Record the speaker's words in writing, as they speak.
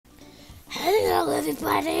Hello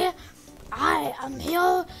everybody, I am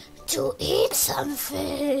here to eat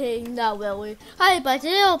something. Not really. Hi everybody,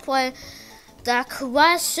 today we'll play the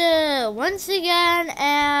crusheR once again,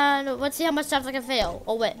 and let's see how much times I can fail.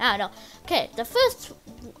 Oh wait, I don't know. Okay, the first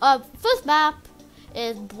map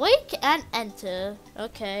is break and enter.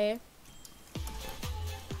 Okay.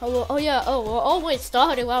 Oh yeah, we're always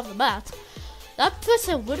starting off the map. That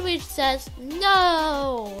person literally says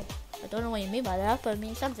no. I don't know what you mean by that, but it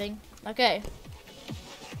means something. Okay.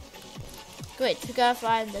 Great, we gotta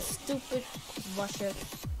find the stupid crusheR.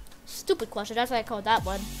 Stupid crusheR, that's why I called that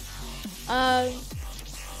one. Okay,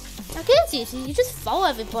 it's easy. You just follow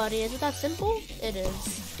everybody. Is it that simple? It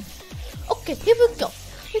is. Okay, here we go.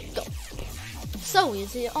 Here we go. So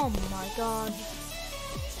easy. Oh my god.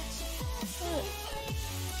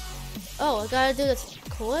 Oh, I gotta do this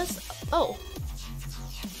course. Oh.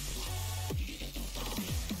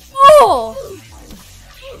 Oh!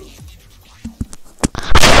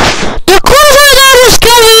 The crusheR that is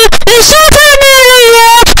coming is such an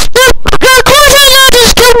idiot! The crusheR that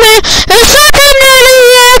is coming is such an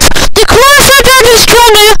idiot! The crusheR that is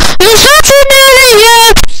coming is such an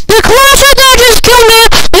idiot! The crusheR that is coming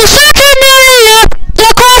is such an idiot!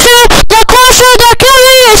 The crusheR that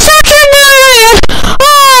coming is such an idiot!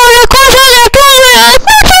 Oh, the crusheR that coming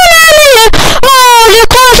is such an idiot! Oh, the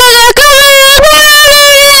crusheR that coming is such an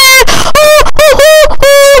idiot!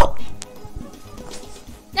 Oh.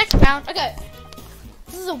 Next round. Okay.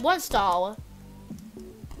 This is a 1-star.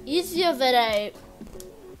 Easier than a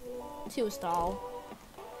 2-star.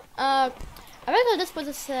 I reckon this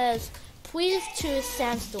person says, please choose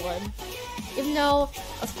sandstorm. Even though,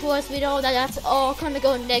 of course, we know that that's all gonna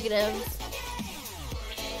go negative.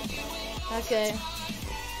 Okay.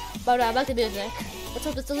 But I like the music. Let's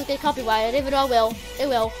hope this doesn't get copyrighted. Even though it will. It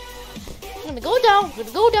will. I'm gonna go down.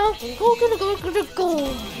 Gonna go down. Gonna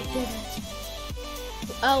go.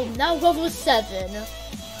 Oh, now level 7.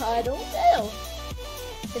 I don't know.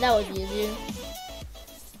 Okay, that was easy.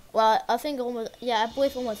 Well, I think almost, yeah, I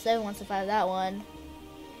believe almost everyone survived that one.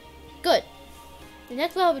 Good. The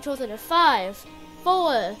next level we chose to 5,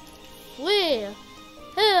 4, 3,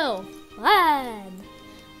 2, 1.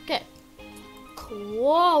 Okay.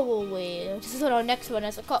 Quarry. This is what our next one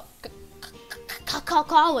is. Quarry.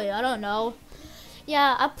 I don't know.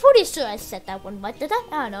 Yeah, I'm pretty sure I said that one right. Did I?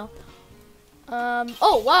 I don't know.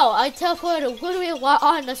 Oh wow, I teleported literally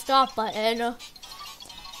on the start button.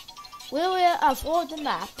 Literally of all the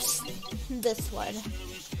maps. This one.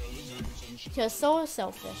 You're so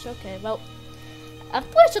selfish. Okay, well, I'm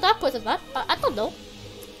pretty sure that person's not. I don't know.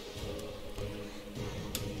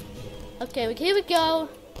 Okay, here we go.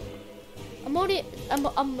 I'm only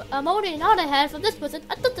not ahead from this person.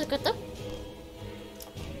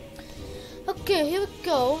 Okay, here we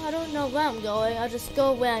go. I don't know where I'm going. I'll just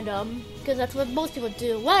go random. Because that's what most people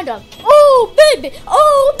do. Random. Oh, baby!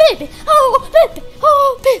 Oh, baby! Oh, baby!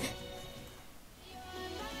 Oh, baby!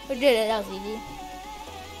 We did it. That was easy.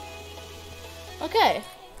 Okay.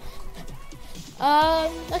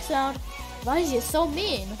 Next round. Why is he so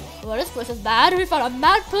mean? Well, this person's bad. We found a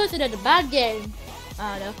mad person in a bad game.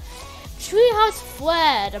 I don't know. Treehouse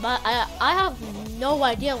fled. I have no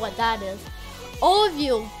idea what that is. All of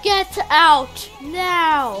you, get out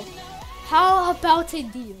now! How about a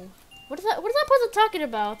deal? What is that person talking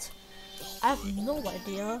about? I have no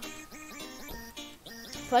idea.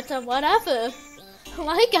 But whatever.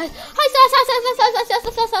 My God.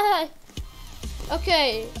 Hi.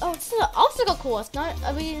 Okay. Oh, this is an obstacle course.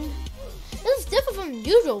 I mean, this is different from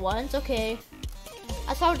usual ones. Okay.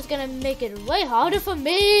 I thought it was gonna make it way harder for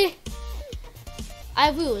me. I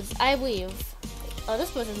lose. I leave. Oh, this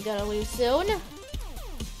person's gonna leave soon.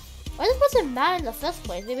 Why is this person mad in the first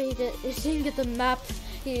place? Maybe he didn't get the map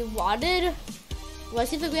he wanted. Well, it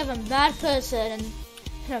seems like we have a mad person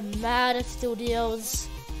and a mad studios.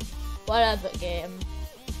 Whatever game.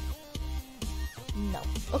 No.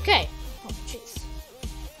 Okay. Oh, jeez.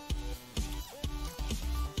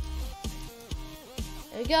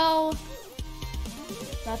 There we go.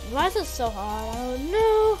 Now, why is it so hard? I don't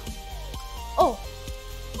know. Oh.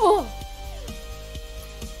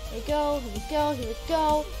 Here we go.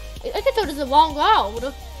 I can tell this is a long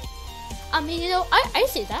round. I mean, you know, I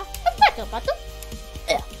see that. I'm back up at them.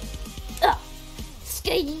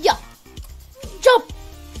 Stay up. Jump.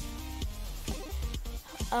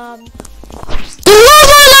 The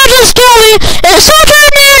crusheR that is coming is such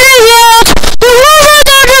an idiot! The crusheR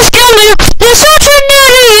that is coming is such an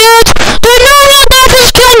idiot! The crusheR that is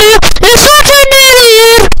coming is such an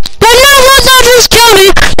idiot! The crusheR that is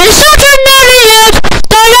coming is such an idiot!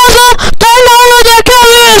 The crusheR that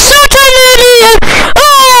coming is such an idiot!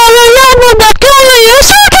 Oh, the crusheR that coming is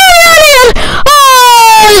such an idiot! Oh,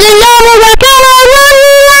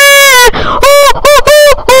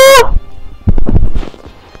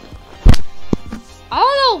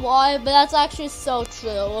 actually so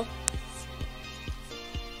true.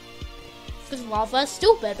 Because lava is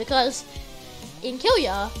stupid, because it can kill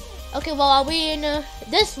ya. Okay, well, I mean,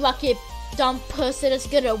 this rocket dumb person is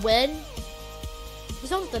gonna win.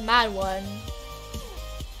 He's almost the mad one.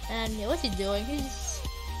 And what's he doing? He's...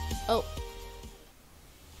 Oh.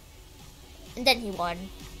 And then he won.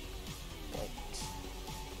 Wait.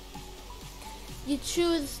 You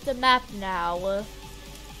choose the map now.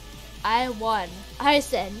 I won. I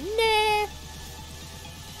said, nah.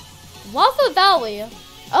 Waffle Valley.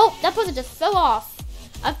 Oh, that person just fell off.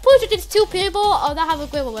 I'm pretty sure these two people are not having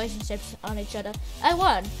great relationships on each other. I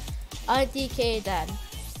won. I DK then.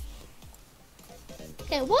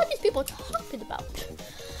 Okay, what are these people talking about?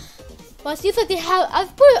 Well, it seems like they have.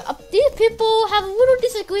 I've put these people have a little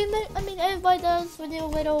disagreement. I mean, everybody does when they're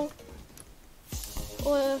little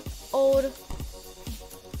or old,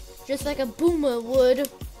 just like a boomer would.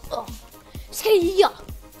 Oh, say yeah.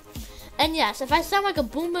 And yes, if I sound like a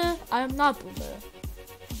boomer, I am not a boomer.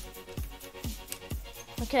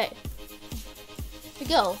 Okay, here we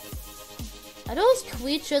go. Are those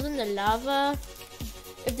creatures in the lava?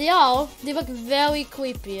 If they are, they look very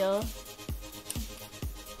creepy.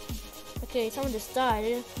 Okay, someone just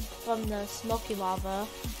died from the smoky lava.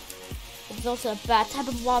 It's also a bad type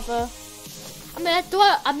of lava. Do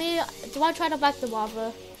I try to back the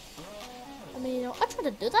lava? I mean, I try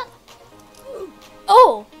to do that.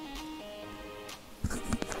 Oh!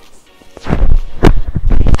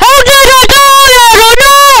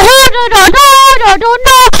 I don't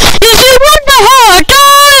know if you want the heart,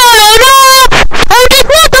 I just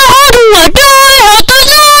want the heart who I die, I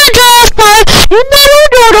just fight. You never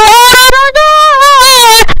know the heart,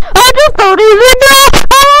 I just don't even know.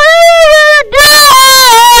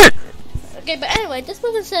 Okay, but anyway, this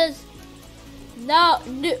person says no.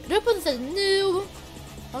 This person says new.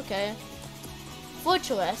 Okay,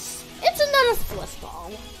 fortress. It's another force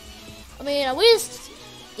ball. I mean, at least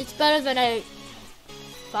it's better than a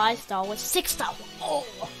 5-star with 6-star. Oh,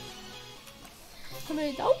 I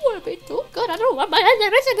mean, that wouldn't be too good. I don't want my head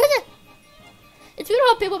there. It's weird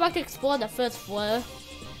how people like to explore the first floor.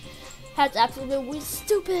 That's absolutely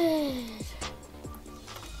stupid.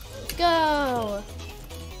 Let's go.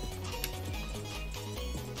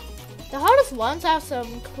 The hardest ones have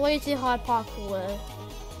some crazy hard parkour.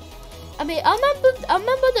 I mean, I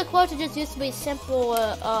remember the courses just used to be simple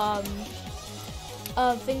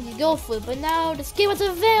things you go through, but now this game has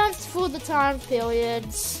advanced through the time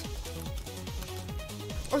periods.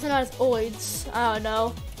 Or is it not as oids? I don't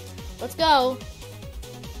know. Let's go.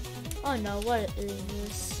 Oh no, what is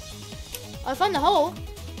this? Oh, I found the hole.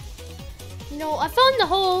 You know, I found the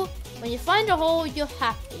hole. When you find a hole, you're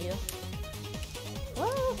happy.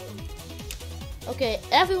 Well, okay,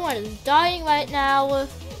 everyone is dying right now.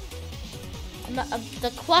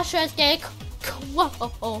 The crusheR is getting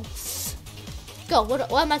close. Go.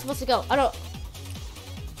 Where am I supposed to go? I'm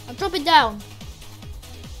dropping down.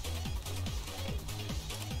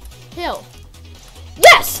 Hill.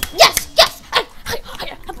 Yes! Yes! Yes! I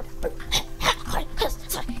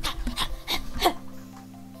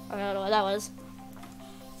don't know what that was.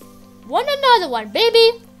 Want another one,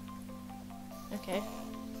 baby? Okay.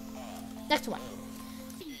 Next one.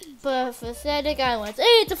 But for Pathetic Islands.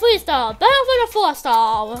 Hey, it's a 3-star. Better than a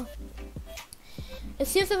 4-star. It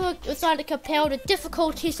seems like we're starting to compare the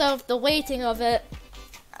difficulties of the waiting of it.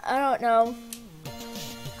 I don't know.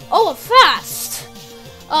 Oh, fast!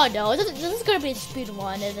 Oh no, this is gonna be a speed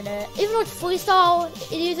one, isn't it? Even though it's 3-star,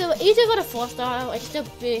 it's easier than a 4-star. It's still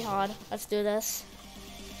really hard. Let's do this.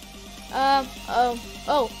 Ew.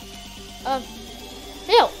 Oh!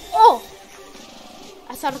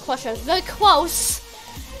 I saw the crusheR. It's very close.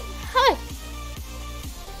 Hi.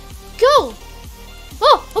 Go!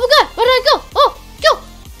 Oh my god! Where did I go? Oh! Go!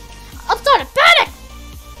 I'm starting to panic!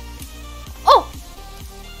 Oh!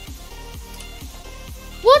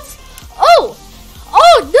 What? Oh!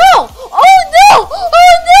 Oh no! Oh no! Oh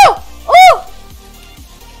no! Oh!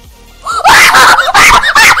 Oh.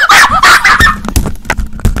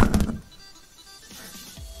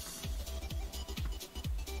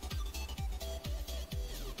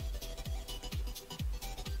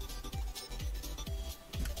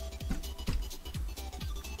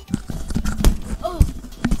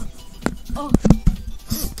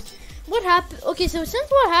 What happened? Okay, so since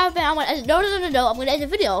what happened, I'm gonna no. I'm gonna end the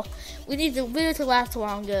video. We need the video to last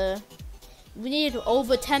longer. We need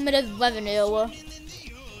over 10 minutes revenue.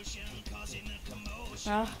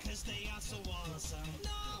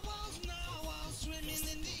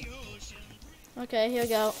 Okay, here we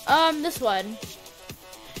go. This one.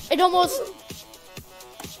 It almost.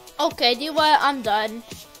 Okay, do you know what? I'm done.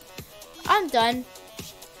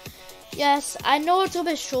 Yes, I know it's a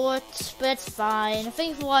bit short, but it's fine. Thank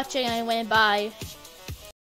you for watching anyway, bye.